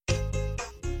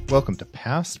Welcome to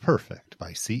Past Perfect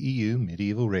by CEU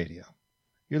Medieval Radio.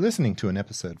 You're listening to an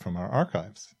episode from our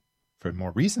archives. For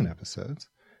more recent episodes,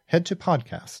 head to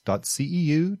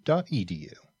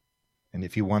podcast.ceu.edu. And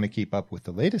if you want to keep up with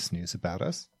the latest news about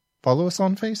us, follow us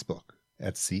on Facebook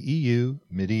at CEU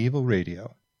Medieval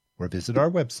Radio, or visit our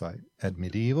website at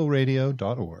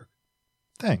medievalradio.org.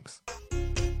 Thanks.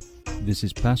 This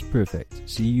is Past Perfect,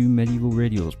 CEU Medieval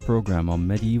Radio's program on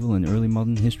medieval and early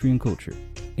modern history and culture,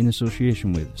 in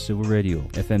association with Civil Radio,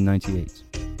 FM 98.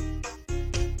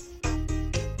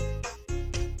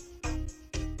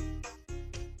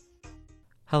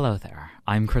 Hello there,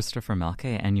 I'm Christopher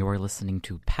Mielke, and you're listening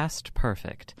to Past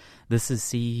Perfect. This is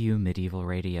CEU Medieval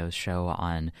Radio's show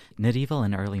on medieval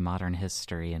and early modern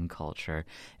history and culture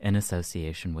in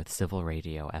association with Civil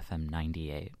Radio, FM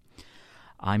 98.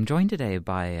 I'm joined today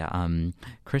by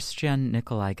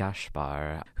Cristian-Nicolae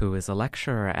Gaşpar, who is a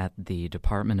lecturer at the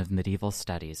Department of Medieval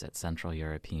Studies at Central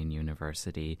European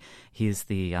University. He's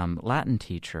the Latin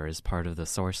teacher as part of the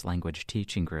Source Language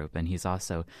Teaching Group, and he's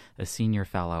also a senior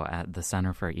fellow at the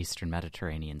Center for Eastern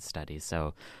Mediterranean Studies.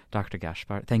 So, Dr.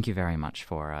 Gaşpar, thank you very much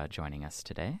for joining us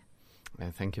today.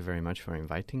 Thank you very much for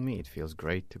inviting me. It feels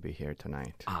great to be here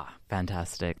tonight.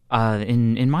 Fantastic.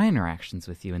 In my interactions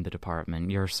with you in the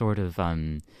department, you're sort of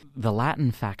the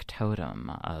Latin factotum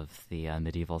of the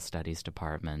Medieval Studies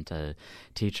Department, a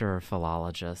teacher, a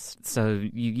philologist. So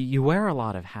you wear a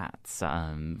lot of hats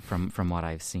from what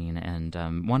I've seen. And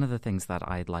one of the things that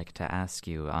I'd like to ask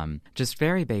you, just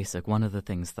very basic, one of the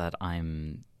things that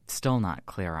I'm still not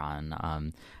clear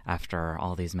on after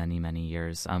all these many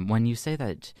years. When you say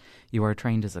that you are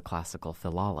trained as a classical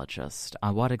philologist,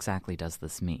 what exactly does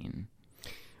this mean?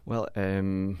 Well,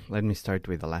 let me start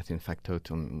with the Latin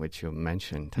factotum, which you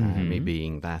mentioned, me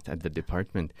being that at the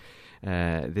department.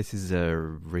 This is a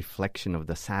reflection of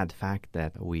the sad fact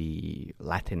that we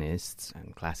Latinists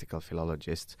and classical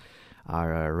philologists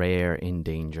are a rare,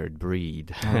 endangered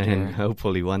breed, and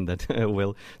hopefully one that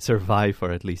will survive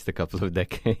for at least a couple of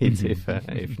decades, if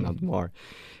not more.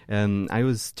 I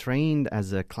was trained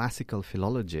as a classical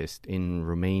philologist in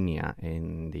Romania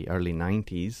in the early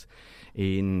 90s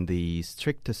in the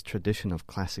strictest tradition of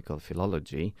classical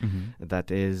philology, that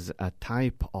is a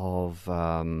type of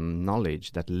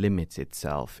knowledge that limits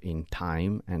itself in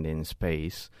time and in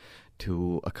space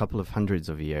to a couple of hundreds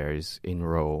of years in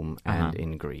Rome and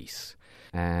in Greece.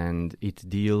 And it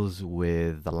deals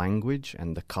with the language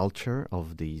and the culture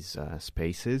of these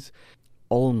spaces,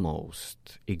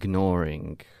 almost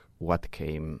ignoring what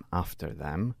came after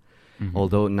them.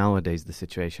 Although nowadays the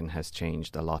situation has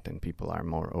changed a lot and people are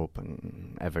more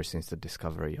open ever since the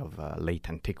discovery of Late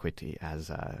Antiquity as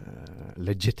a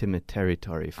legitimate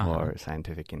territory for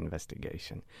scientific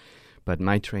investigation. But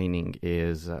my training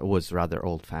was rather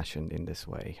old-fashioned in this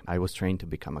way. I was trained to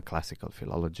become a classical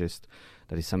philologist,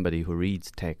 that is somebody who reads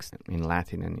text in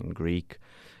Latin and in Greek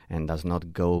and does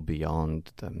not go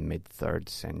beyond the mid-3rd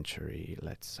century,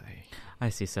 let's say. I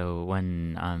see. So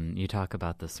when you talk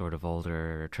about the sort of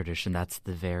older tradition, that's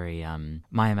the very, I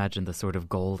imagine the sort of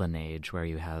golden age where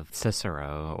you have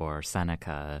Cicero or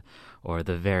Seneca or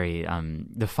the very,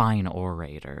 the fine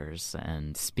orators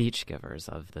and speech givers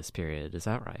of this period. Is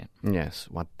that right? Yes,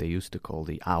 what they used to call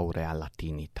the aurea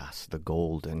latinitas, the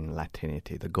golden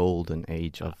Latinity, the golden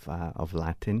age of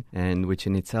Latin, and which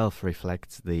in itself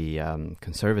reflects the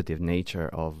conservative nature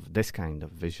of this kind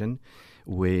of vision,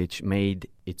 which made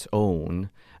its own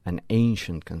an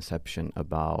ancient conception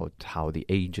about how the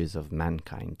ages of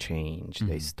mankind change.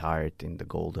 They start in the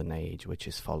Golden Age, which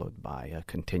is followed by a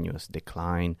continuous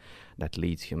decline that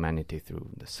leads humanity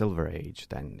through the Silver Age,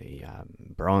 then the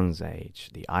Bronze Age,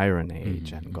 the Iron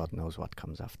Age, and God knows what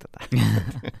comes after that.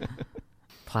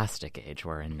 Plastic age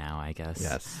we're in now, I guess.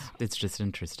 Yes. It's just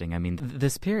interesting. I mean,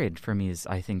 this period for me is,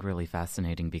 I think, really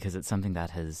fascinating because it's something that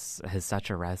has such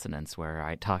a resonance where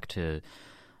I talk to,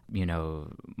 you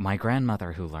know, my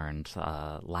grandmother who learned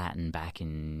Latin back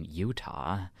in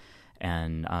Utah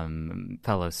and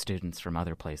fellow students from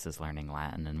other places learning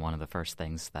Latin. And one of the first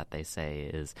things that they say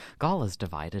is, Gaul is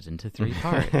divided into 3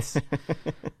 parts.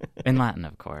 In Latin,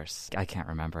 of course. I can't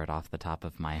remember it off the top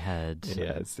of my head.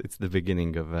 Yes, it's the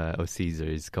beginning of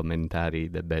Caesar's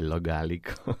Commentari de Bello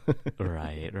Gallico.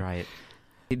 Right.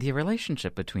 The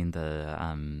relationship between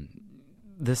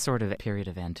this sort of period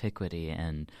of antiquity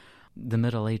and the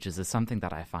Middle Ages is something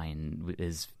that I find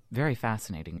is very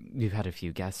fascinating. We've had a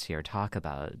few guests here talk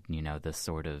about, you know, this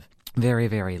sort of very,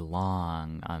 very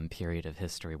long period of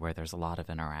history where there's a lot of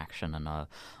interaction and a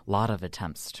lot of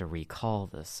attempts to recall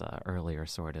this earlier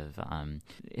sort of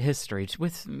history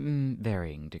with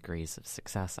varying degrees of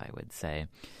success, I would say.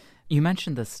 You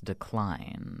mentioned this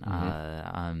decline.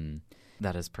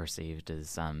 that is perceived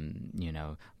as,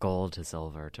 gold to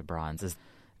silver to bronze.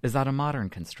 Is that a modern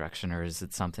construction, or is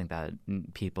it something that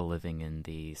people living in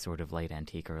the sort of late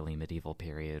antique, early medieval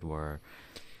period were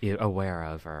aware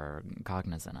of or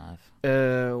cognizant of?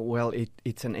 Well,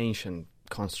 it's an ancient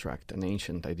construct, an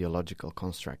ancient ideological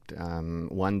construct,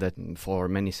 one that for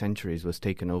many centuries was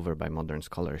taken over by modern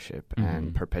scholarship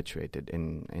and perpetuated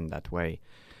in that way.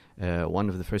 One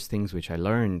of the first things which I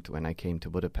learned when I came to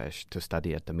Budapest to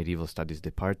study at the Medieval Studies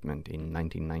Department in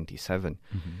 1997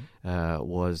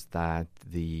 was that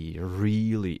the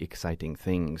really exciting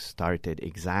things started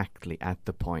exactly at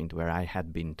the point where I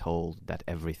had been told that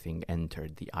everything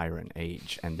entered the Iron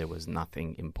Age and there was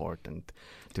nothing important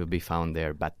to be found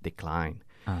there but decline.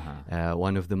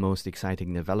 One of the most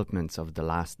exciting developments of the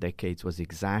last decades was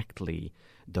exactly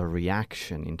the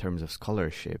reaction in terms of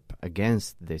scholarship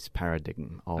against this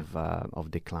paradigm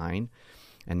of decline.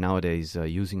 And nowadays,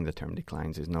 using the term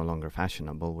declines is no longer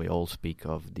fashionable. We all speak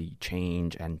of the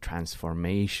change and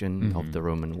transformation of the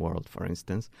Roman world, for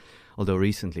instance. Although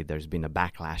recently there's been a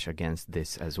backlash against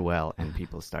this as well, and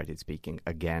people started speaking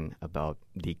again about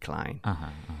decline.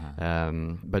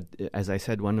 But as I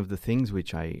said, one of the things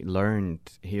which I learned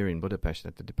here in Budapest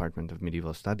at the Department of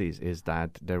Medieval Studies is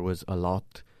that there was a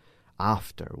lot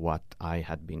after what I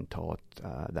had been taught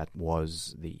that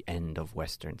was the end of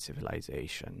Western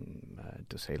civilization,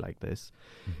 to say like this.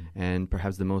 And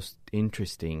perhaps the most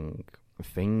interesting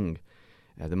thing,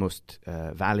 the most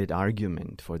valid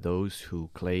argument for those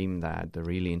who claim that the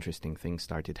really interesting things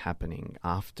started happening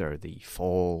after the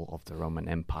fall of the Roman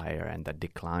Empire and the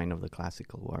decline of the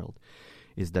classical world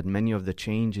is that many of the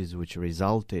changes which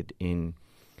resulted in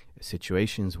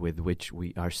situations with which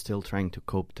we are still trying to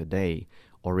cope today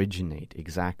originate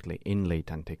exactly in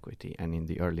late antiquity and in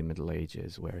the early Middle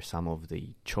Ages, where some of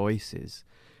the choices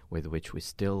with which we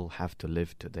still have to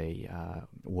live today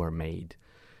were made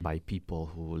by people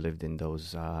who lived in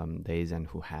those days and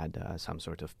who had some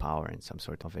sort of power and some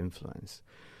sort of influence.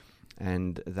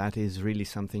 And that is really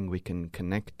something we can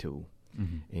connect to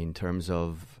in terms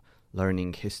of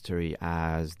learning history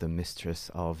as the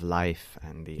mistress of life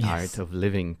and the art of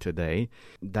living today.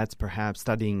 That's perhaps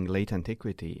studying late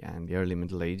antiquity and the early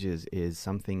Middle Ages is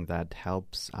something that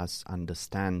helps us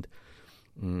understand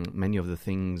many of the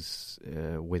things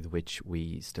with which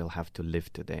we still have to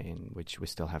live today and which we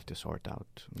still have to sort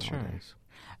out nowadays.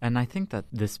 And I think that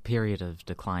this period of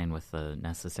decline with the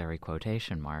necessary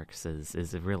quotation marks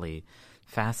is really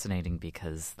fascinating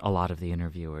because a lot of the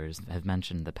interviewers have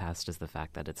mentioned in the past is the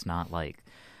fact that it's not like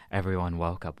everyone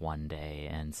woke up one day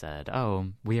and said, "Oh,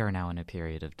 we are now in a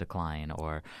period of decline,"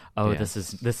 or "Oh, this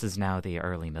is now the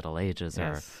early Middle Ages,"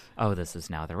 or "Oh, this is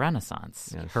now the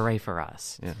Renaissance. Hooray for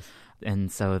us!"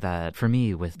 And so that for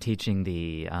me, with teaching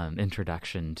the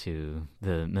introduction to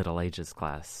the Middle Ages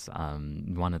class,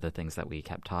 one of the things that we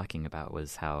kept talking about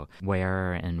was how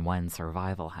where and when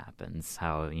survival happens,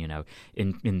 how,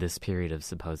 in this period of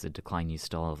supposed decline, you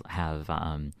still have,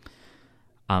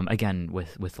 again,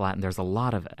 with Latin, there's a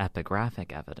lot of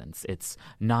epigraphic evidence. It's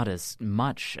not as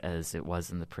much as it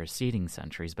was in the preceding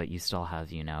centuries, but you still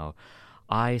have,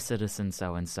 I, citizen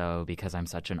so-and-so, because I'm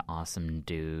such an awesome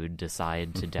dude,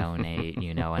 decide to donate,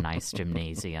 a nice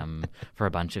gymnasium for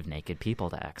a bunch of naked people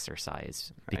to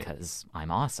exercise because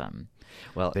I'm awesome.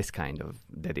 Well, this kind of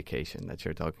dedication that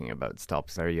you're talking about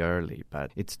stops very early,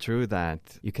 but it's true that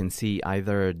you can see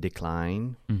either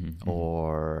decline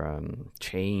or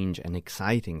change and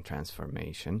exciting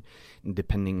transformation,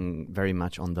 depending very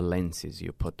much on the lenses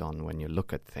you put on when you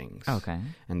look at things. Okay.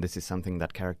 And this is something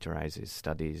that characterizes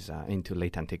studies into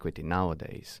late antiquity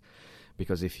nowadays.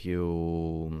 Because if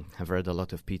you have read a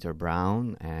lot of Peter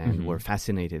Brown and were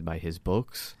fascinated by his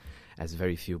books, as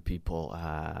very few people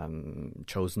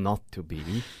chose not to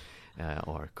be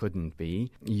or couldn't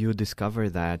be, you discover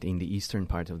that in the eastern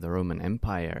part of the Roman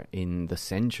Empire, in the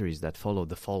centuries that followed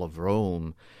the fall of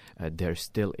Rome, there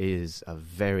still is a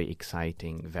very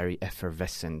exciting, very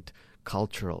effervescent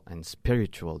cultural and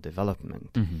spiritual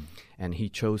development. And he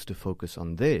chose to focus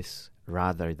on this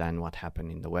rather than what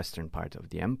happened in the western part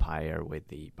of the empire with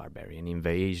the barbarian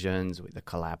invasions, with the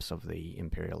collapse of the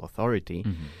imperial authority.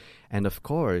 And of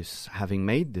course, having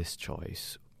made this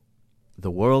choice,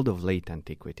 the world of late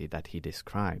antiquity that he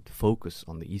described, focus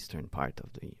on the eastern part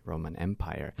of the Roman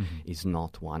Empire, is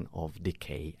not one of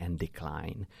decay and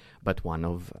decline, but one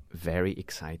of very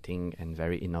exciting and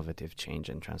very innovative change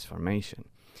and transformation.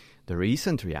 The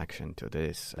recent reaction to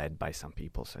this, led by some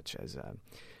people such as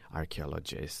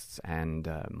archeologists and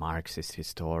Marxist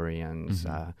historians,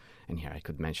 and here I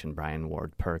could mention Brian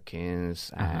Ward Perkins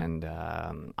and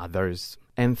others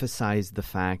emphasize the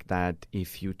fact that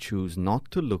if you choose not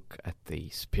to look at the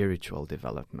spiritual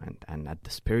development and at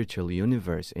the spiritual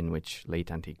universe in which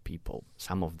late antique people,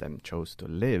 some of them, chose to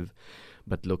live,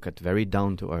 but look at very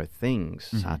down-to-earth things,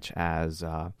 such as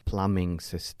plumbing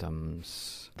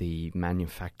systems, the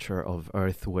manufacture of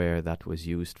earthware that was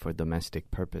used for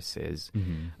domestic purposes,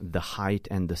 the height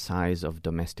and the size of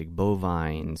domestic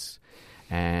bovines,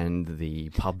 and the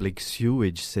public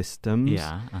sewage systems.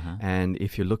 And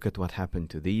if you look at what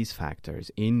happened to these factors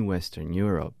in Western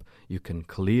Europe, you can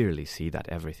clearly see that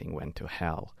everything went to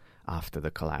hell after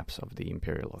the collapse of the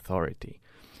imperial authority,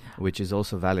 which is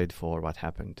also valid for what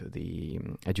happened to the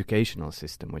educational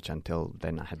system, which until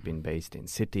then had been based in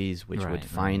cities, which would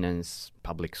finance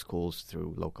public schools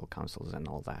through local councils and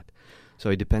all that. So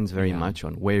it depends very much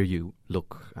on where you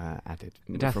look at it,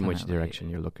 from which direction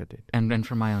you look at it. And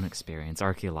from my own experience,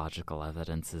 archaeological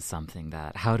evidence is something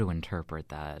that how to interpret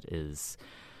that is...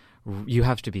 You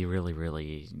have to be really,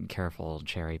 really careful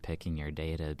cherry-picking your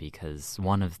data, because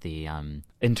one of the...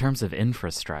 in terms of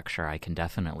infrastructure, I can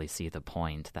definitely see the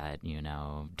point that,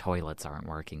 toilets aren't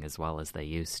working as well as they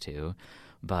used to.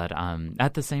 But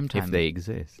at the same time... If they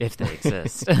exist. If they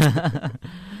exist.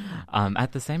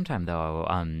 At the same time, though,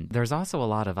 there's also a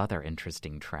lot of other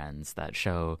interesting trends that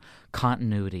show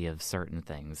continuity of certain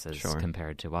things as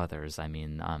compared to others. I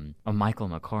mean, Michael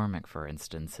McCormick, for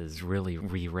instance, has really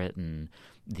rewritten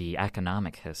the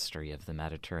economic history of the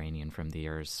Mediterranean from the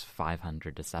years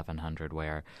 500 to 700,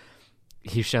 where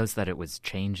he shows that it was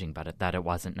changing, but that it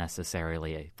wasn't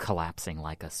necessarily collapsing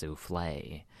like a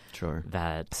souffle.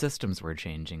 That systems were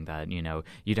changing, that,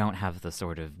 you don't have the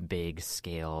sort of big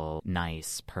scale,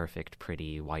 nice, perfect,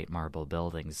 pretty white marble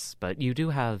buildings, but you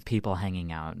do have people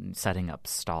hanging out and setting up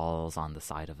stalls on the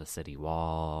side of a city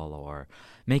wall, or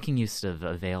making use of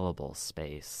available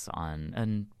space on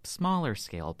a smaller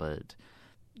scale, but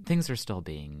things are still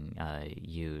being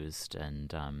used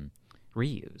and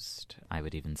reused, I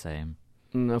would even say.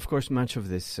 Of course, much of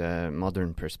this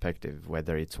modern perspective,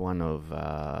 whether it's one of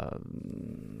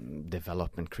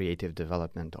development, creative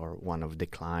development, or one of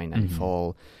decline and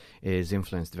fall, is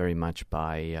influenced very much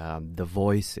by the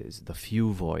voices, the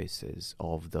few voices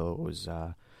of those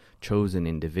chosen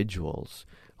individuals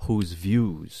whose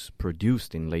views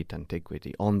produced in late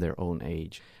antiquity on their own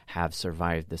age have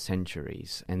survived the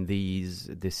centuries. And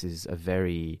this is a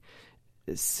very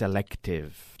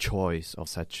selective choice of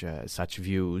such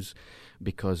views,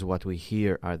 because what we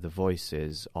hear are the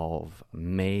voices of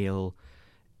male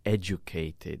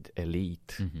educated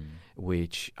elite,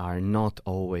 which are not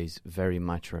always very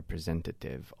much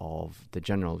representative of the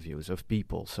general views of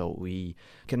people. So we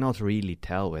cannot really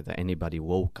tell whether anybody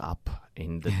woke up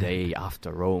in the day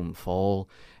after Rome fall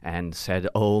and said,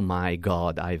 "Oh my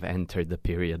God, I've entered the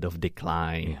period of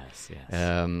decline."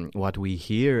 What we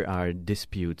hear are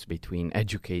disputes between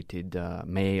educated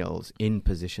males in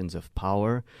positions of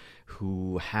power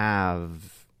who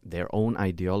have their own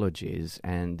ideologies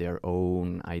and their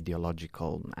own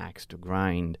ideological axe to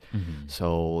grind.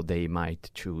 So they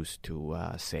might choose to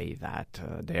say that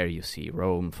there you see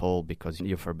Rome fall because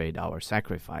you forbade our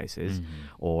sacrifices.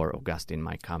 Or Augustine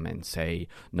might come and say,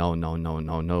 no,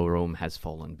 Rome has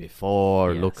fallen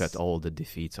before. Look at all the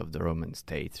defeats of the Roman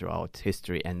state throughout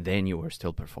history, and then you were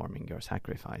still performing your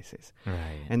sacrifices.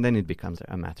 And then it becomes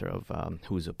a matter of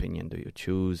whose opinion do you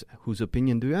choose, whose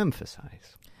opinion do you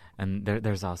emphasize. And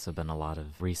there's also been a lot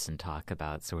of recent talk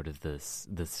about sort of this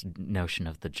notion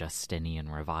of the Justinian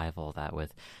revival, that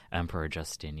with Emperor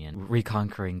Justinian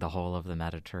reconquering the whole of the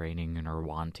Mediterranean, or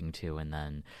wanting to, and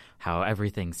then how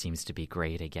everything seems to be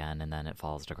great again, and then it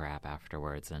falls to crap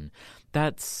afterwards. And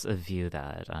that's a view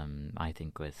that I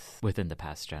think within the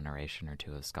past generation or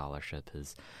two of scholarship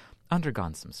has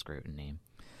undergone some scrutiny.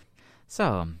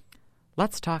 So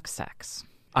let's talk sex.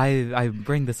 I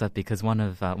bring this up because one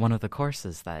of the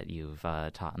courses that you've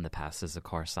taught in the past is a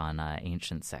course on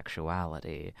ancient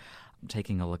sexuality.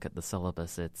 Taking a look at the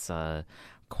syllabus, it's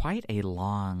quite a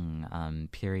long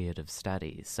period of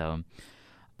study. So,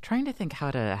 trying to think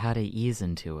how to ease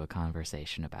into a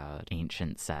conversation about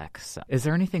ancient sex. Is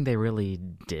there anything they really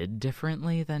did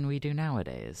differently than we do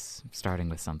nowadays? Starting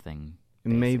with something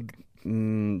basic. Maybe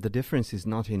the difference is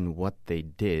not in what they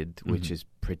did, which is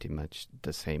pretty much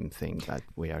the same thing that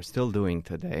we are still doing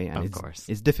today. And of course.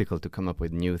 It's difficult to come up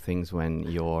with new things when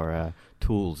your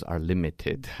tools are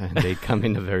limited and they come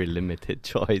in a very limited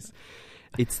choice.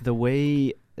 It's the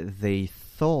way they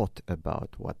thought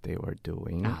about what they were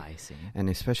doing. I see. And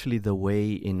especially the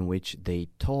way in which they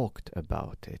talked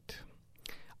about it.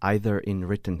 either in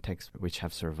written texts which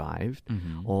have survived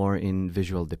or in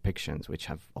visual depictions which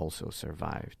have also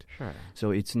survived. Sure.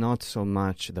 So it's not so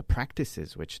much the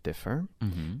practices which differ,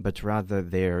 but rather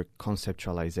their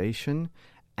conceptualization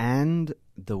and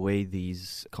the way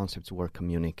these concepts were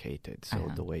communicated,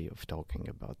 so the way of talking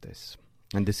about this.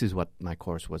 And this is what my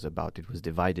course was about. It was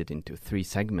divided into 3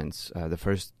 segments.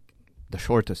 The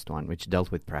shortest one, which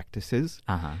dealt with practices.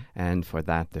 And for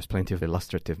that, there's plenty of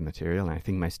illustrative material. And I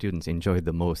think my students enjoyed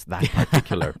the most that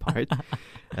particular part.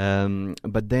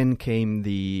 But then came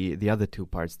the other 2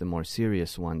 parts, the more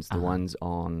serious ones, the ones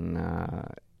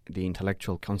on the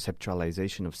intellectual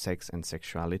conceptualization of sex and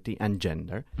sexuality and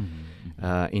gender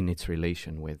in its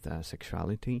relation with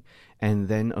sexuality. And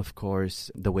then, of course,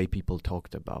 the way people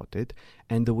talked about it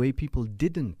and the way people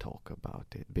didn't talk about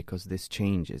it, because this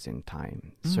changes in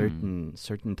time.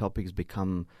 Certain topics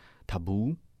become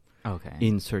taboo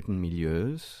in certain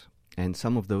milieus, and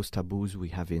some of those taboos we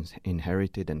have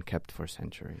inherited and kept for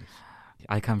centuries.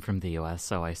 I come from the U.S.,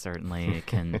 so I certainly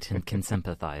can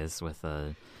sympathize with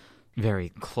a very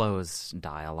closed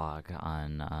dialogue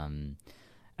on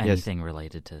anything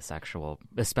related to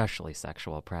especially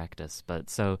sexual practice. But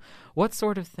so what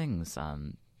sort of things,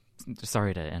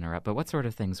 sorry to interrupt, but what sort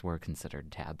of things were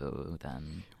considered taboo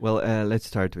then? Well, let's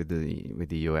start with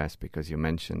the U.S. because you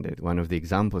mentioned it. One of the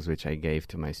examples which I gave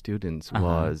to my students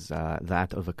was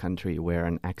that of a country where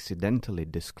an accidentally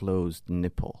disclosed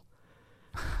nipple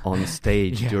on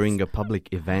stage during a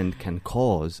public event can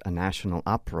cause a national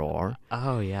uproar.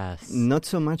 Oh, yes. Not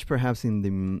so much perhaps in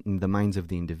the minds of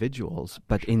the individuals,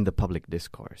 but in the public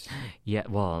discourse. Yeah,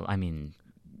 well, I mean,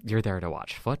 you're there to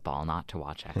watch football, not to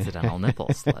watch accidental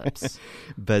nipple slips.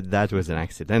 But that was an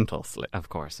accidental slip. Of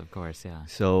course, yeah.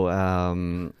 So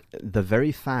the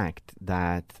very fact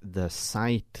that the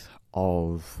sight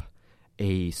of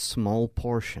a small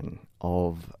portion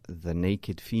of the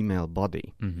naked female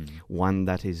body, one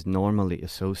that is normally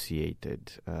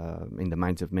associated in the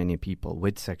minds of many people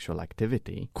with sexual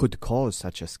activity, could cause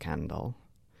such a scandal,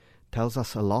 tells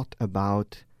us a lot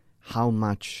about how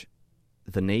much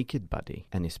the naked body,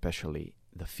 and especially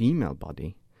the female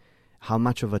body, how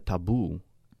much of a taboo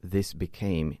this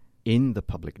became in the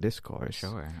public discourse,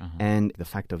 and the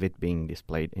fact of it being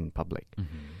displayed in public.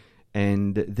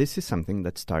 And this is something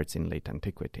that starts in late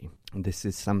antiquity. This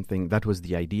is something that was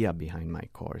the idea behind my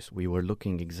course. We were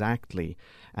looking exactly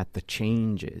at the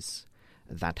changes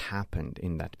that happened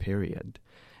in that period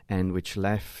and which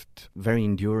left very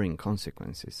enduring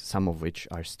consequences, some of which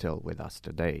are still with us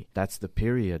today. That's the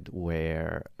period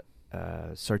where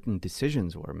certain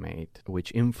decisions were made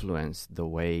which influenced the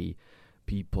way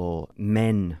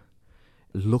men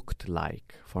looked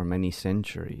like for many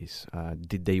centuries.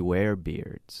 Did they wear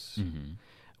beards?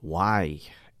 Why?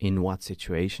 In what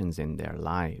situations in their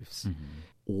lives?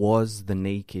 Was the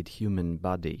naked human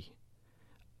body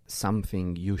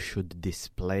something you should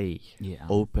display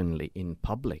openly in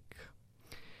public?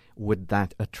 Would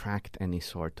that attract any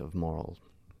sort of moral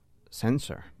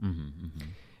censor?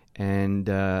 And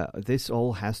this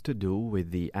all has to do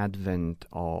with the advent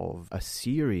of a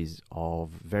series of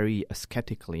very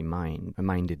ascetically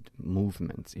minded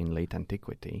movements in late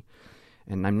antiquity.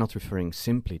 And I'm not referring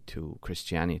simply to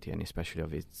Christianity and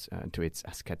especially to its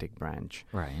ascetic branch,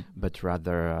 but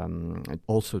rather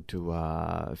also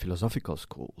to philosophical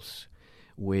schools,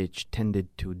 which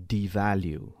tended to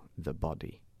devalue the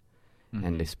body,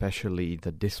 and especially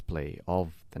the display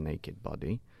of the naked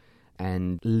body,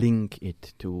 and link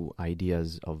it to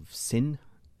ideas of sin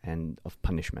and of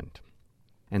punishment.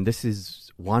 And this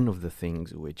is one of the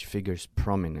things which figures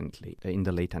prominently in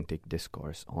the late antique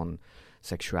discourse on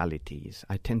sexualities.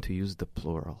 I tend to use the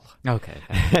plural. Okay.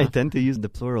 I tend to use the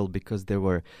plural because there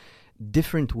were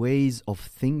different ways of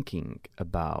thinking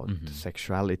about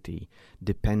sexuality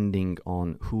depending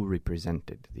on who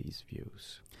represented these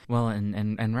views. Well,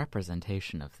 and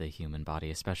representation of the human body,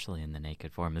 especially in the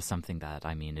naked form, is something that,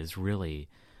 I mean, is really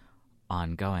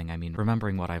ongoing. I mean,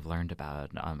 remembering what I've learned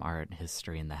about art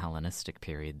history in the Hellenistic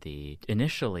period,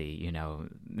 initially,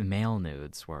 male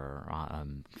nudes were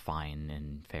fine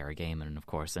and fair game, and of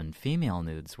course, and female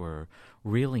nudes were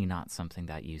really not something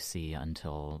that you see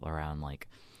until around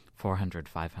 400,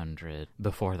 500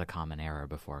 before the Common Era,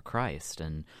 before Christ.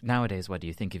 And nowadays, what do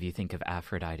you think? If you think of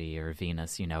Aphrodite or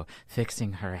Venus,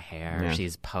 fixing her hair,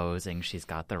 she's posing, she's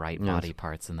got the right body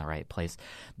parts in the right place.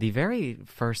 The very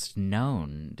first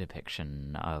known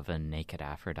depiction of a naked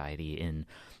Aphrodite in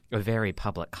a very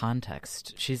public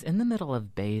context, she's in the middle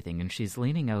of bathing and she's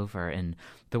leaning over, and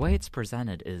the way it's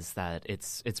presented is that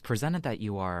it's presented that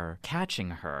you are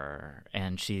catching her,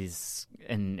 and she's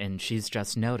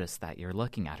just noticed that you're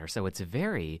looking at her. So it's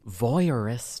very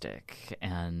voyeuristic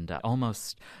and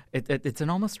it's an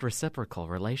almost reciprocal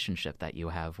relationship that you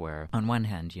have where on one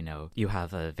hand, you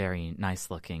have a very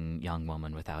nice-looking young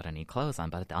woman without any clothes on,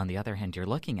 but on the other hand, you're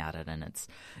looking at it and it's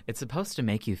supposed to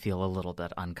make you feel a little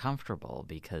bit uncomfortable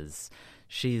because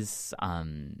it's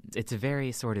a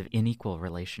very sort of unequal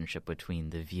relationship between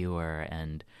the viewer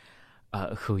and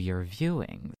who you're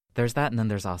viewing. There's that, and then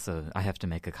there's also, I have to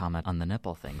make a comment on the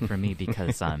nipple thing for me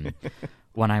because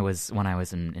when I was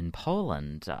in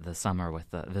Poland this summer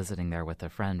visiting there with a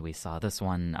friend, we saw this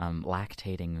one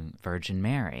lactating Virgin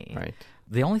Mary. Right.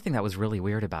 The only thing that was really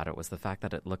weird about it was the fact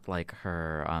that it looked like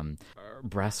her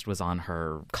breast was on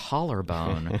her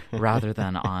collarbone rather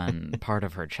than on part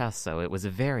of her chest. So it was a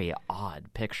very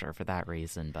odd picture for that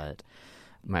reason, but...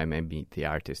 Maybe the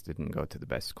artist didn't go to the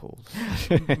best schools.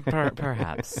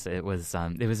 Perhaps it was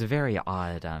a very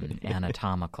odd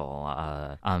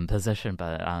anatomical position,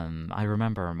 but I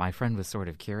remember my friend was sort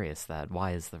of curious that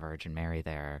why is the Virgin Mary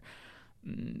there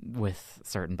with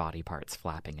certain body parts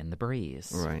flapping in the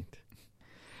breeze? Right.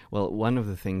 Well, one of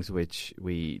the things which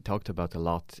we talked about a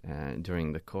lot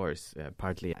during the course,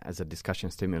 partly as a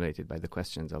discussion stimulated by the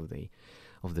questions of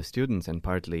the students, and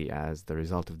partly as the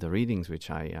result of the readings which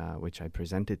I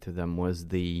presented to them, was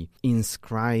the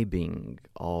inscribing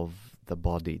of the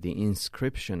body, the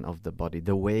inscription of the body,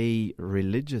 the way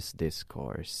religious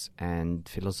discourse and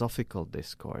philosophical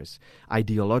discourse,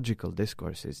 ideological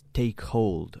discourses take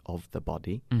hold of the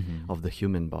body, of the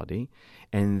human body,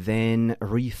 and then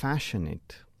refashion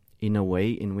it in a way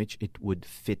in which it would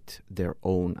fit their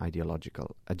own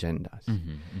ideological agendas.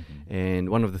 And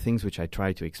one of the things which I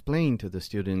tried to explain to the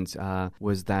students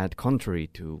was that, contrary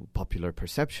to popular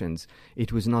perceptions,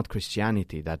 it was not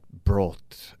Christianity that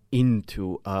brought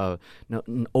into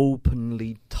an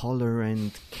openly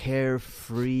tolerant,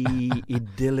 carefree,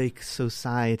 idyllic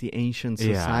society, ancient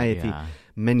society,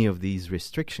 many of these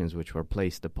restrictions which were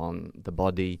placed upon the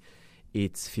body,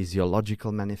 its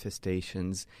physiological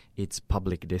manifestations, its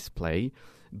public display,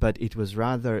 but it was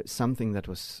rather something that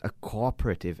was a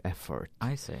cooperative effort.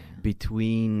 I see.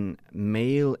 Between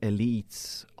male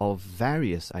elites of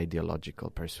various ideological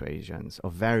persuasions,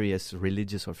 of various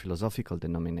religious or philosophical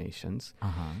denominations,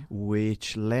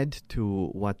 which led to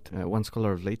what one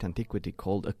scholar of late antiquity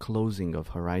called a closing of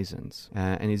horizons.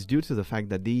 And it's due to the fact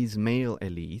that these male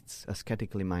elites,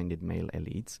 ascetically minded male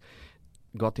elites,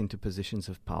 got into positions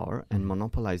of power and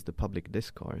monopolized the public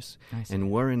discourse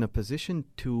and were in a position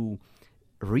to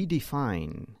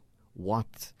redefine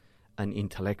what an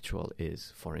intellectual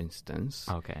is, for instance,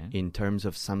 in terms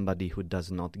of somebody who does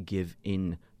not give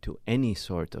in to any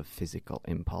sort of physical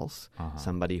impulse,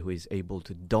 somebody who is able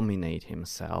to dominate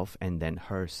himself and then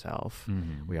herself.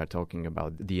 We are talking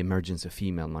about the emergence of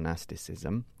female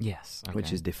monasticism,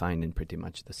 which is defined in pretty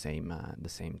much the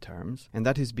same terms. And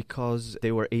that is because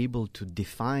they were able to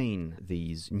define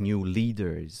these new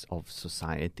leaders of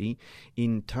society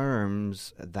in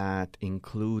terms that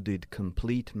included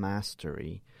complete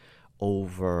mastery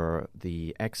over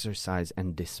the exercise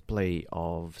and display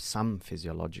of some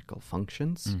physiological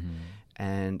functions,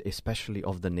 and especially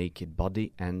of the naked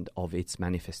body and of its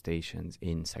manifestations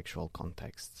in sexual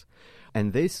contexts.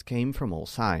 And this came from all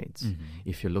sides.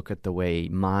 If you look at the way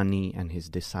Mani and his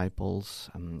disciples,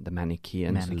 the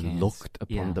Manichaeans, looked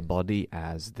upon the body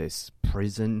as this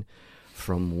prison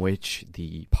from which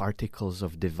the particles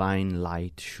of divine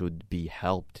light should be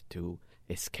helped to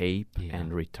escape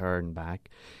and return back.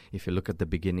 If you look at the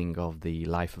beginning of the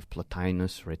life of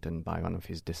Plotinus, written by one of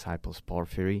his disciples,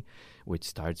 Porphyry, which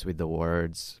starts with the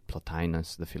words,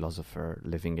 Plotinus, the philosopher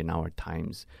living in our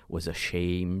times, was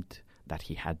ashamed that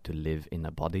he had to live in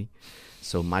a body,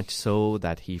 so much so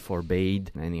that he forbade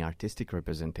any artistic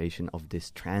representation of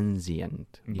this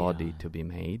transient body to be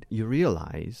made. You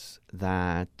realize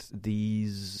that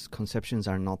these conceptions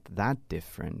are not that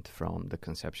different from the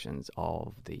conceptions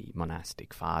of the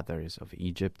monastic fathers of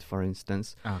Egypt, for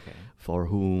instance, for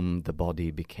whom the body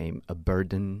became a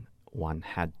burden one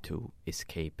had to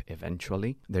escape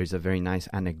eventually. There's a very nice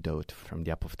anecdote from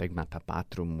the Apophthegmata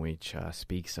Patrum which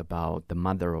speaks about the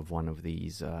mother of one of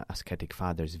these ascetic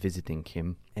fathers visiting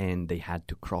him, and they had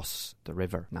to cross the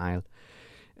river Nile,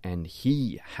 and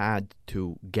he had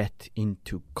to get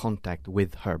into contact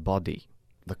with her body,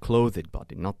 the clothed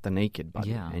body, not the naked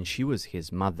body, and she was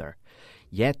his mother.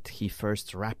 Yet he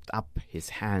first wrapped up his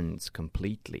hands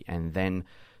completely and then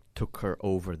took her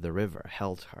over the river,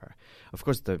 held her. Of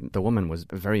course, the woman was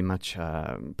very much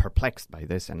perplexed by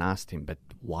this and asked him, but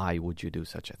why would you do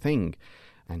such a thing?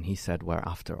 And he said, well,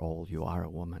 after all, you are a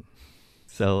woman.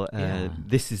 So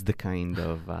this is the kind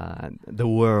of the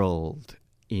world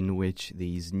in which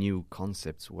these new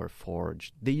concepts were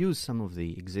forged. They use some of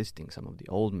the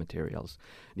old materials.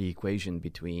 The equation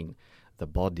between the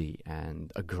body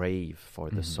and a grave for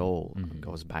the soul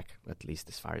goes back at least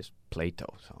as far as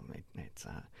Plato. So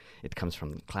it comes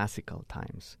from classical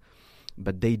times.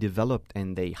 But they developed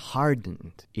and they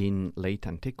hardened in late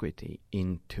antiquity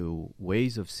into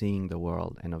ways of seeing the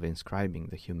world and of inscribing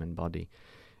the human body,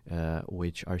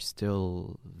 which are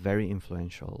still very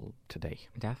influential today.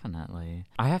 Definitely.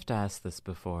 I have to ask this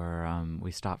before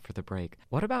we stop for the break.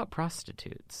 What about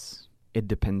prostitutes? It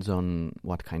depends on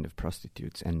what kind of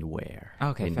prostitutes and where.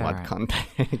 Okay, in what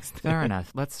context. Fair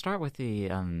enough. Let's start with the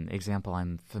example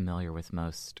I'm familiar with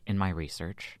most in my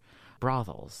research.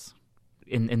 Brothels.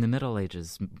 In the Middle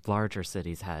Ages, larger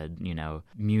cities had,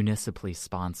 municipally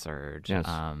sponsored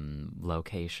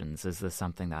locations. Is this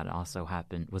something that also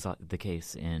was the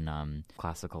case in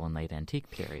classical and late antique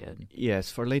period?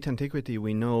 Yes, for late antiquity,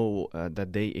 we know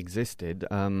that they existed.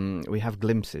 We have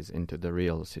glimpses into the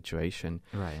real situation.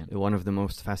 Right. One of the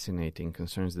most fascinating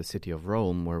concerns the city of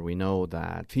Rome, where we know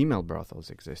that female brothels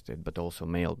existed, but also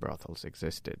male brothels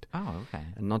existed. Oh, okay.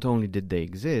 And not only did they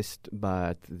exist,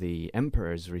 but the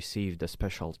emperors received a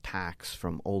special tax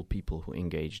from all people who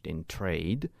engaged in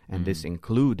trade, and this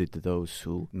included those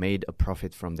who made a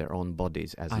profit from their own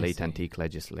bodies, as late antique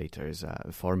legislators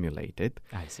formulated.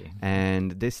 I see.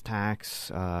 And this tax,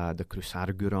 the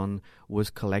crusarguron, was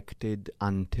collected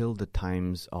until the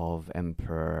times of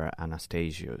Emperor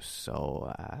Anastasius,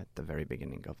 so at the very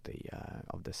beginning of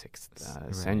the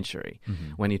 6th century,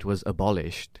 when it was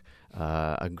abolished.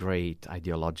 A great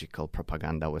ideological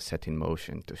propaganda was set in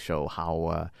motion to show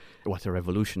what a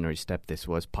revolutionary step this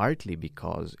was, partly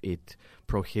because it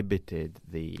prohibited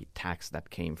the tax that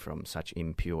came from such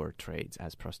impure trades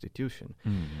as prostitution.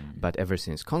 But ever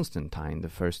since Constantine, the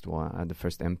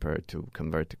first emperor to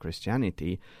convert to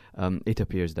Christianity, it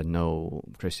appears that no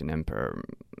Christian emperor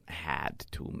had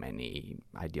too many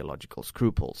ideological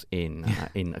scruples in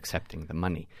accepting the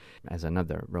money. As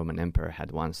another Roman emperor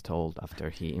had once told after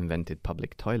he invented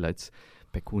public toilets,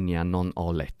 pecunia non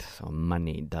olet, so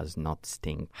money does not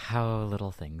stink. How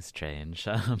little things change.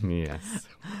 Yes.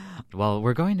 Well,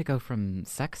 we're going to go from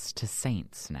sex to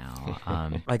saints now.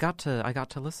 I got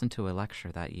to listen to a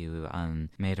lecture that you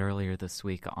made earlier this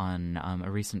week on a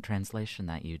recent translation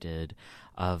that you did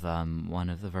of one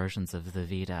of the versions of the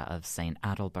Vita of Saint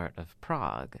Adalbert of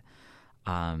Prague.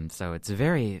 So it's a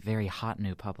very, very hot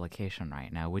new publication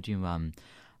right now. Would you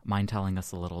mind telling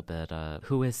us a little bit,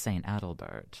 who is Saint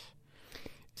Adalbert?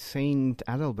 Saint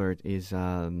Adalbert is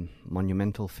a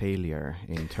monumental failure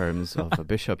in terms of a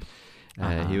bishop.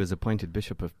 He was appointed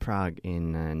Bishop of Prague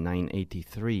in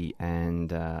 983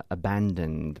 and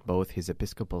abandoned both his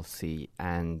episcopal see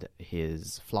and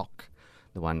his flock,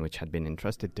 the one which had been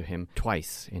entrusted to him,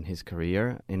 twice in his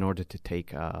career in order to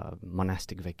take a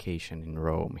monastic vacation in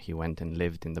Rome. He went and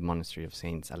lived in the monastery of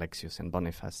Saints Alexius and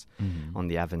Boniface on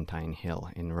the Aventine Hill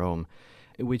in Rome,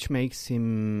 which makes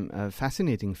him a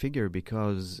fascinating figure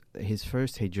because his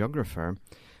first hagiographer,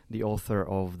 the author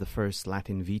of the first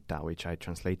Latin Vita, which I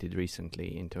translated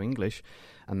recently into English,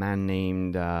 a man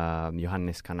named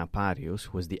Johannes Canaparius,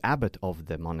 who was the abbot of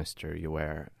the monastery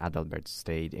where Adalbert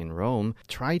stayed in Rome,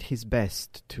 tried his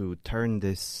best to turn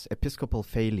this episcopal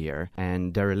failure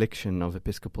and dereliction of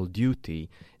episcopal duty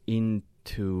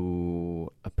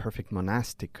into a perfect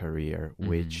monastic career,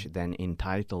 which then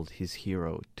entitled his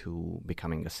hero to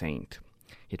becoming a saint.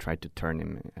 He tried to turn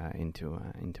him into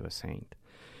a saint.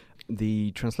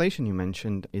 The translation you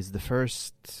mentioned is the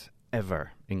first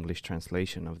ever English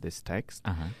translation of this text,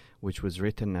 which was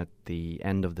written at the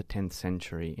end of the 10th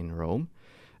century in Rome.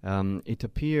 It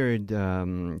appeared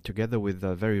together with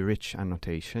a very rich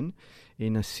annotation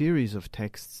in a series of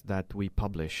texts that we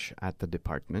publish at the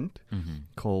department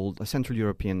called Central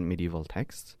European Medieval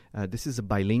Texts. This is a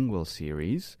bilingual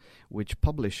series which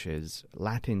publishes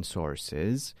Latin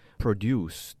sources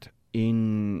produced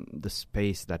in the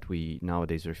space that we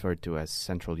nowadays refer to as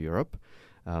Central Europe,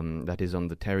 that is on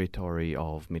the territory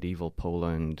of medieval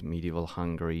Poland, medieval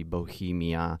Hungary,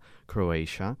 Bohemia,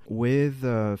 Croatia, with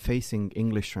facing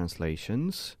English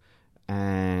translations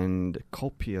and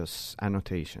copious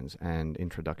annotations and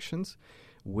introductions,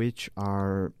 which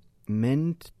are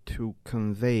meant to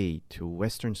convey to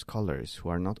Western scholars who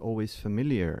are not always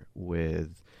familiar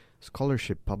with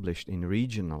scholarship published in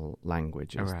regional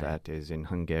languages, that is in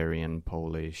Hungarian,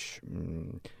 Polish,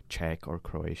 Czech or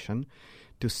Croatian,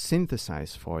 to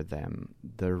synthesize for them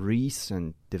the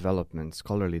recent developments,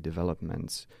 scholarly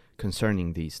developments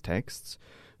concerning these texts,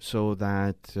 so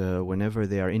that whenever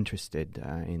they are interested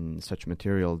in such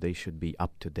material, they should be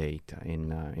up to date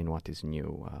in what is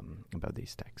new about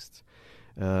these texts.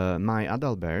 My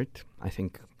Adalbert, I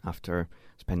think after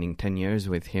spending 10 years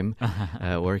with him,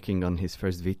 working on his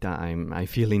first vita, I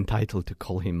feel entitled to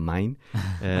call him mine.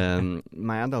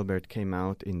 My Adalbert came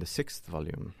out in the 6th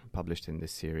volume, published in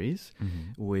this series,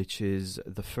 which is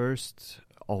the first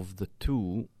of the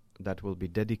 2 that will be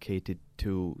dedicated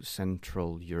to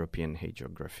Central European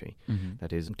hagiography.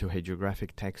 That is, to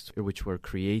hagiographic texts which were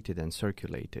created and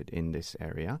circulated in this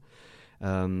area.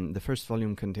 The first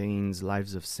volume contains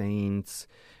lives of saints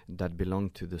that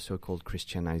belong to the so-called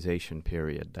Christianization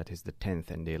period, that is the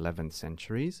 10th and the 11th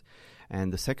centuries.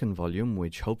 And the second volume,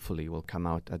 which hopefully will come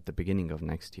out at the beginning of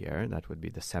next year, that would be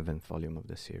the 7th volume of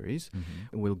the series,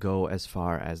 will go as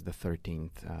far as the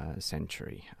 13th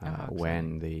century,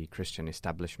 when the Christian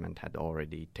establishment had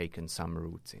already taken some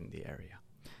roots in the area.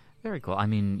 Very cool. I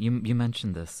mean, you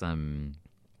mentioned this...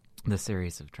 the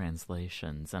series of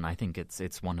translations, and I think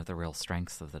it's one of the real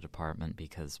strengths of the department,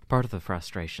 because part of the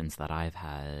frustrations that I've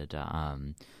had,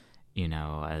 as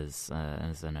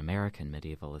an American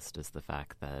medievalist, is the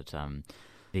fact that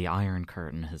the Iron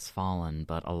Curtain has fallen,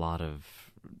 but a lot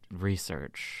of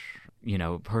research,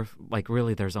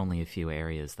 really there's only a few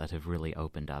areas that have really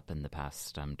opened up in the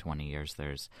past 20 years.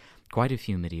 There's quite a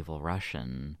few medieval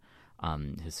Russian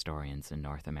historians in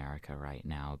North America right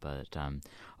now, but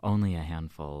only a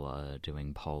handful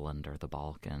doing Poland or the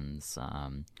Balkans.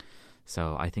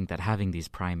 So I think that having these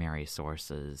primary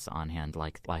sources on hand,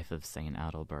 like Life of Saint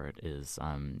Adalbert, is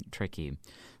tricky.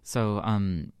 So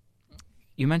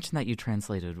you mentioned that you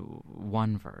translated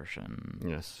one version.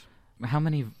 Yes. How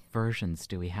many versions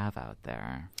do we have out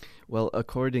there? Well,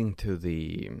 according to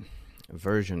the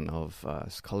version of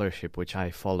scholarship which I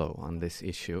follow on this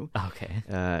issue,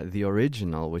 the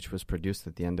original, which was produced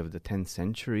at the end of the 10th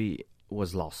century,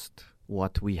 was lost.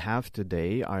 What we have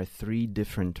today are 3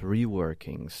 different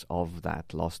reworkings of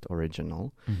that lost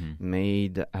original,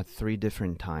 made at 3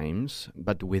 different times,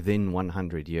 but within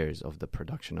 100 years of the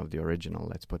production of the original,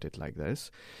 let's put it like this,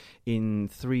 in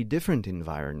 3 different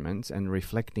environments and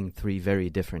reflecting 3 very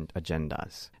different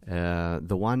agendas.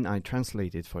 The one I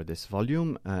translated for this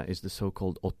volume is the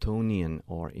so-called Ottonian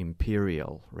or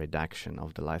imperial redaction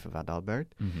of the Life of Adalbert,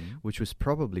 which was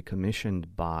probably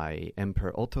commissioned by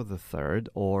Emperor Otto III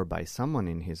or by someone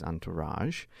in his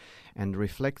entourage, and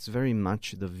reflects very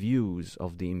much the views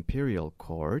of the imperial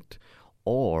court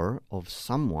or of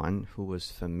someone who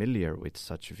was familiar with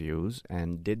such views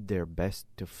and did their best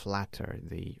to flatter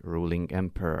the ruling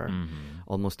emperor.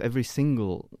 Almost every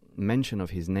single mention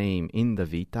of his name in the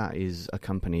Vita is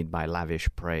accompanied by lavish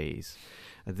praise.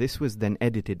 This was then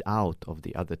edited out of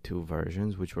the other 2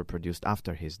 versions, which were produced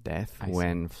after his death,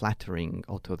 when flattering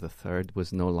Otto III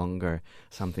was no longer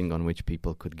something on which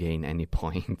people could gain any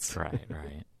points.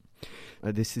 Right.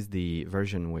 This is the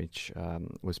version which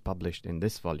was published in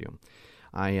this volume.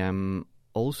 I am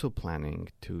also planning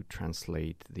to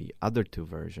translate the other 2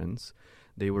 versions.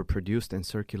 They were produced and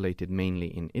circulated mainly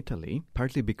in Italy,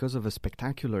 partly because of a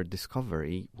spectacular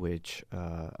discovery which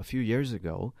a few years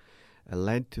ago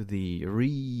led to the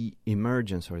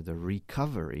re-emergence or the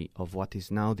recovery of what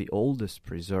is now the oldest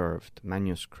preserved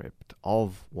manuscript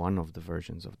of one of the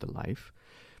versions of the Life,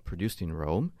 produced in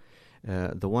Rome.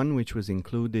 The one which was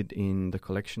included in the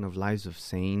collection of lives of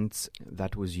saints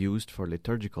that was used for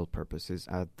liturgical purposes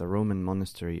at the Roman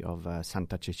monastery of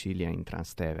Santa Cecilia in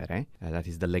Trastevere. That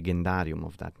is the legendarium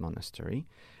of that monastery.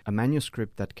 A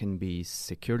manuscript that can be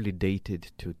securely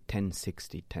dated to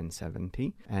 1060,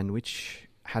 1070, and which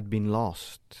had been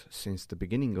lost since the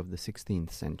beginning of the 16th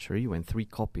century, when 3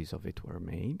 copies of it were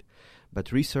made,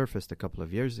 but resurfaced a couple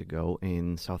of years ago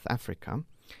in South Africa,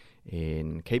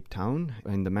 in Cape Town,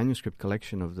 in the manuscript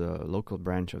collection of the local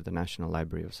branch of the National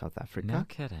Library of South Africa. No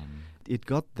kidding. It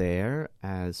got there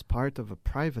as part of a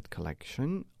private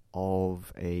collection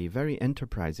of a very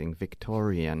enterprising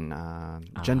Victorian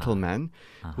gentleman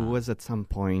who was at some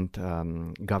point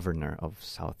governor of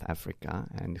South Africa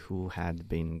and who had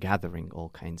been gathering all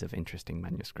kinds of interesting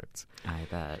manuscripts. I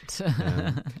bet.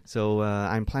 So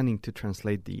I'm planning to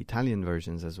translate the Italian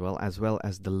versions as well as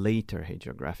the later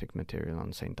hagiographic material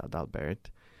on Saint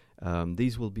Adalbert.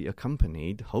 These will be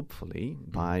accompanied, hopefully,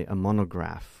 by a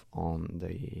monograph on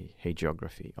the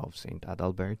hagiography of Saint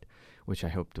Adalbert, which I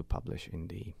hope to publish in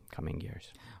the coming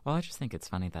years. Well, I just think it's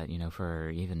funny that,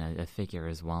 for even a figure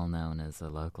as well known as a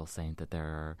local saint, that there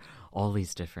are all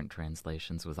these different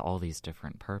translations with all these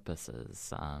different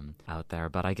purposes out there.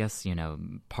 But I guess,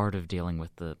 part of dealing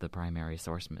with the primary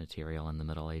source material in the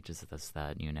Middle Ages is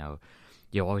that,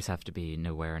 you always have to be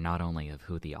aware not only of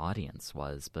who the audience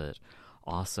was, but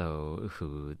also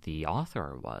who the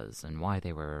author was and why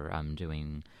they were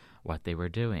doing what they were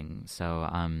doing. So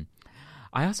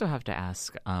I also have to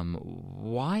ask,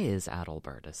 why is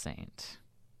Adalbert a saint?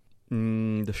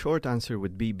 The short answer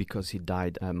would be because he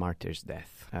died a martyr's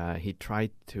death. He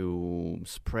tried to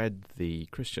spread the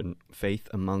Christian faith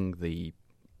among the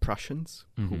Prussians,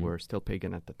 who were still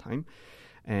pagan at the time,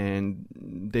 and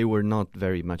they were not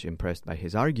very much impressed by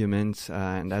his arguments,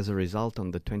 and as a result,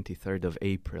 on the 23rd of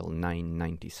April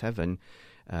 997,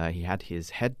 he had his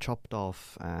head chopped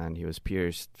off and he was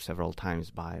pierced several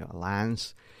times by a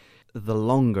lance. The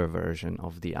longer version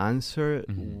of the answer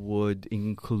would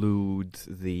include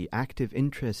the active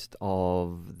interest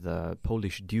of the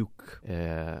Polish Duke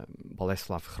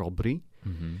Bolesław Chrobry,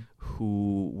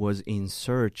 who was in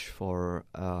search for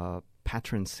a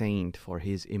patron saint for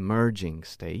his emerging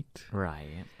state.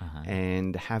 Right.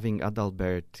 And having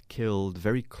Adalbert killed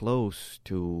very close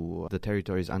to the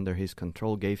territories under his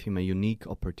control gave him a unique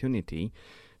opportunity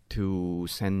to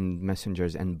send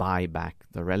messengers and buy back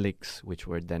the relics, which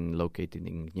were then located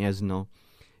in Gniezno,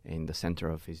 in the center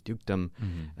of his dukedom,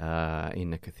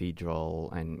 in a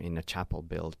cathedral and in a chapel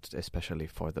built especially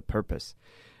for the purpose.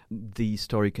 The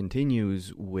story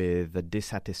continues with the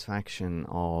dissatisfaction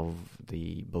of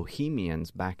the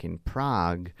Bohemians back in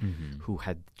Prague, who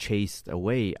had chased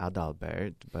away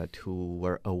Adalbert, but who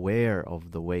were aware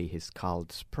of the way his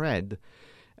cult spread,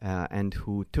 and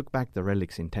who took back the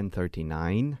relics in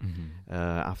 1039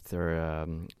 after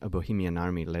a Bohemian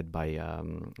army led by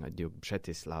Duke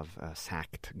Bretislav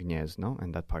sacked Gniezno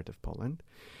and that part of Poland.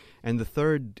 And the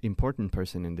third important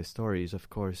person in this story is, of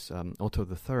course, Otto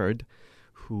III,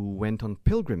 who went on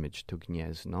pilgrimage to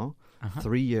Gniezno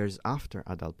 3 years after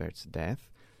Adalbert's death,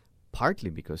 partly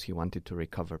because he wanted to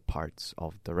recover parts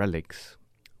of the relics,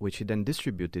 which he then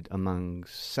distributed among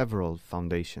several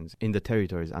foundations in the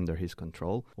territories under his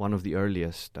control. One of the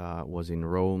earliest was in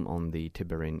Rome on the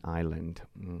Tiberine island,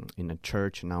 in a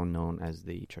church now known as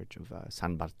the Church of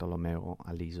San Bartolomeo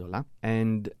all'Isola.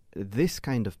 And this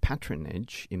kind of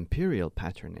patronage, imperial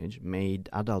patronage, made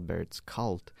Adalbert's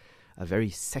cult a very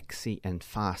sexy and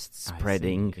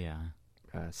fast-spreading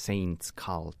saint's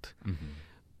cult.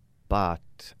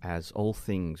 But as all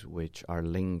things which are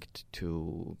linked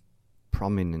to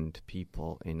prominent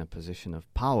people in a position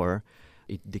of power,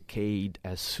 it decayed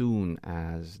as soon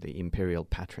as the imperial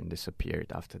patron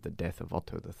disappeared after the death of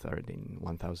Otto III in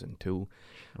 1002.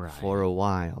 Right. For a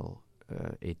while,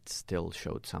 it still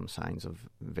showed some signs of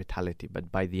vitality,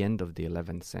 but by the end of the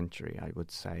 11th century, I would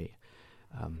say,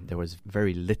 there was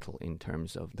very little in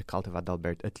terms of the cult of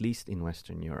Adalbert, at least in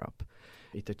Western Europe.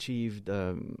 It achieved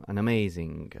an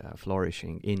amazing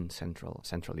flourishing in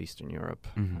Central Eastern Europe,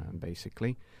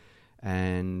 basically.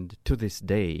 And to this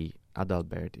day,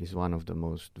 Adalbert is one of the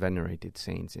most venerated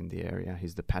saints in the area.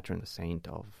 He's the patron saint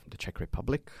of the Czech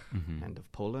Republic and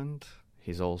of Poland.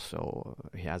 He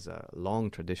has a long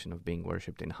tradition of being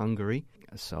worshipped in Hungary.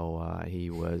 So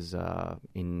he was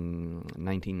in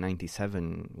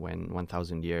 1997, when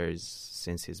 1,000 years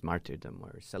since his martyrdom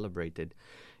were celebrated,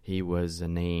 he was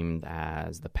named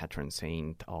as the patron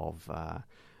saint of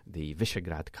the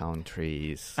Visegrad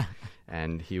countries,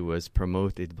 and he was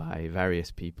promoted by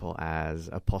various people as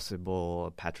a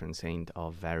possible patron saint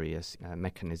of various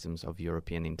mechanisms of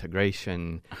European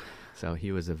integration. So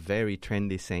he was a very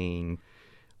trendy saint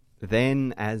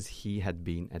then, as he had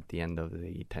been at the end of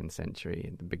the 10th century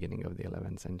and the beginning of the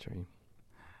 11th century.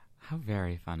 How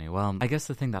very funny. Well, I guess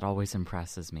the thing that always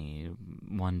impresses me,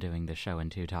 one, doing the show,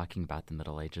 and two, talking about the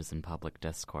Middle Ages in public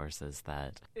discourse, is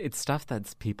that it's stuff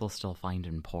that people still find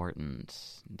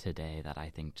important today that I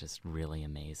think just really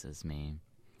amazes me.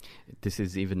 This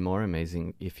is even more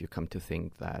amazing if you come to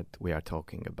think that we are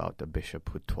talking about a bishop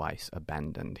who twice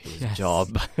abandoned his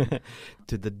job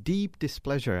to the deep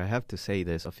displeasure, I have to say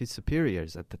this, of his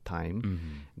superiors at the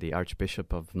time. The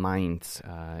Archbishop of Mainz,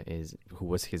 who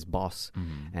was his boss,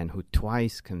 and who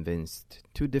twice convinced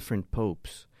two different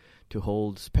popes to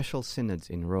hold special synods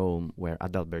in Rome, where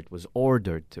Adalbert was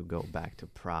ordered to go back to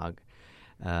Prague.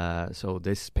 So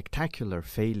this spectacular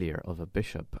failure of a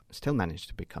bishop still managed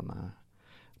to become a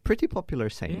pretty popular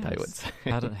saint, I would say.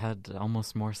 had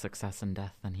almost more success in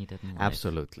death than he did in life.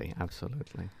 Absolutely.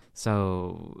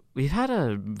 So we've had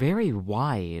a very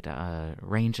wide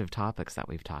range of topics that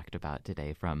we've talked about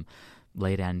today, from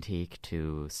late antique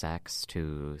to sex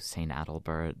to Saint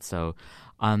Adalbert. So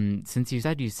since you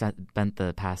said you spent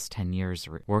the past 10 years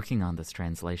working on this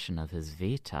translation of his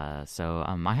vita, so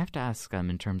I have to ask,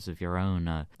 in terms of your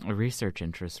own research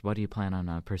interest, what do you plan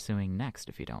on pursuing next,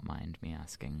 if you don't mind me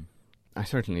asking? I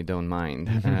certainly don't mind.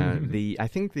 I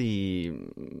think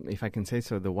if I can say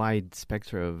so, the wide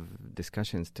spectrum of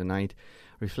discussions tonight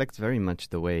reflects very much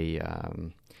the way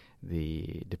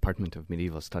the Department of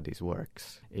Medieval Studies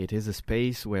works. It is a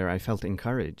space where I felt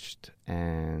encouraged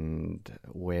and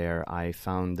where I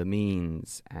found the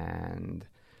means and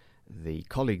the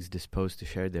colleagues disposed to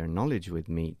share their knowledge with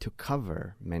me to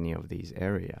cover many of these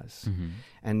areas.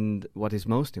 And what is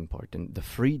most important, the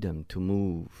freedom to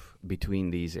move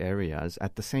between these areas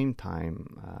at the same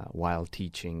time while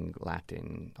teaching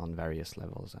Latin on various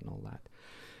levels and all that.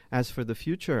 As for the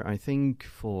future, I think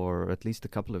for at least a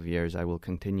couple of years I will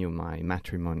continue my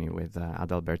matrimony with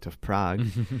Adalbert of Prague.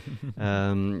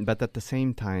 But at the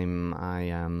same time, I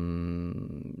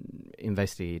am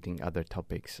investigating other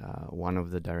topics. One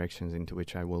of the directions into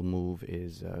which I will move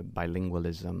is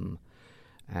bilingualism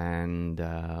and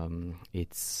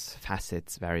its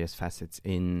facets, various facets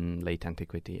in late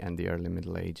antiquity and the early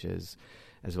Middle Ages,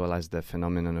 as well as the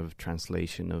phenomenon of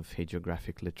translation of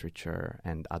hagiographic literature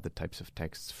and other types of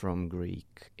texts from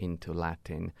Greek into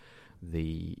Latin,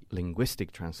 the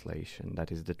linguistic translation,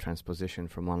 that is the transposition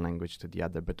from one language to the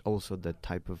other, but also the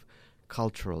type of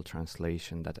cultural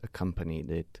translation that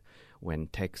accompanied it when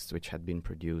texts which had been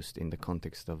produced in the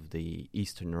context of the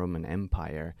Eastern Roman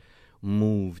Empire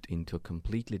moved into a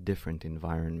completely different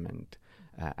environment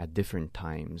at different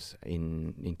times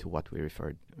into what we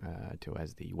refer to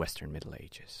as the Western Middle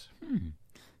Ages.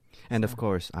 And of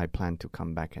course, I plan to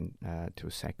come back and to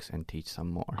sex and teach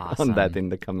some more on that in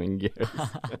the coming years.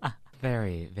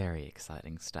 Very, very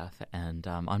exciting stuff. And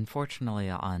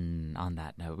unfortunately, on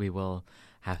that note, we will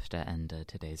have to end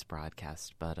today's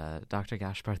broadcast. But Dr.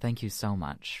 Gaşpar, thank you so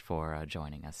much for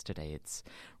joining us today. It's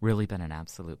really been an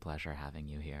absolute pleasure having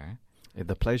you here.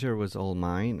 The pleasure was all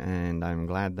mine, and I'm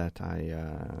glad that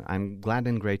I'm glad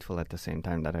and grateful at the same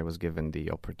time that I was given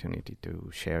the opportunity to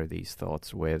share these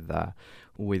thoughts with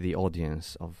the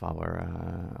audience of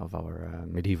our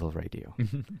medieval radio.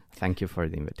 Thank you for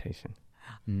the invitation.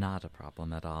 Not a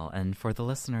problem at all. And for the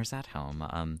listeners at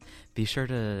home, be sure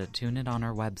to tune in on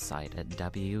our website at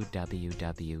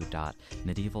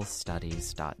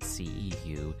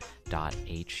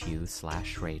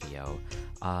www.medievalstudies.ceu.hu/radio.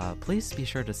 Please be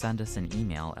sure to send us an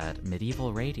email at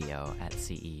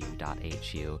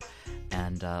medievalradio@ceu.hu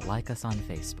and like us on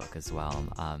Facebook as well.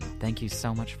 Thank you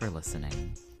so much for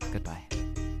listening. Goodbye.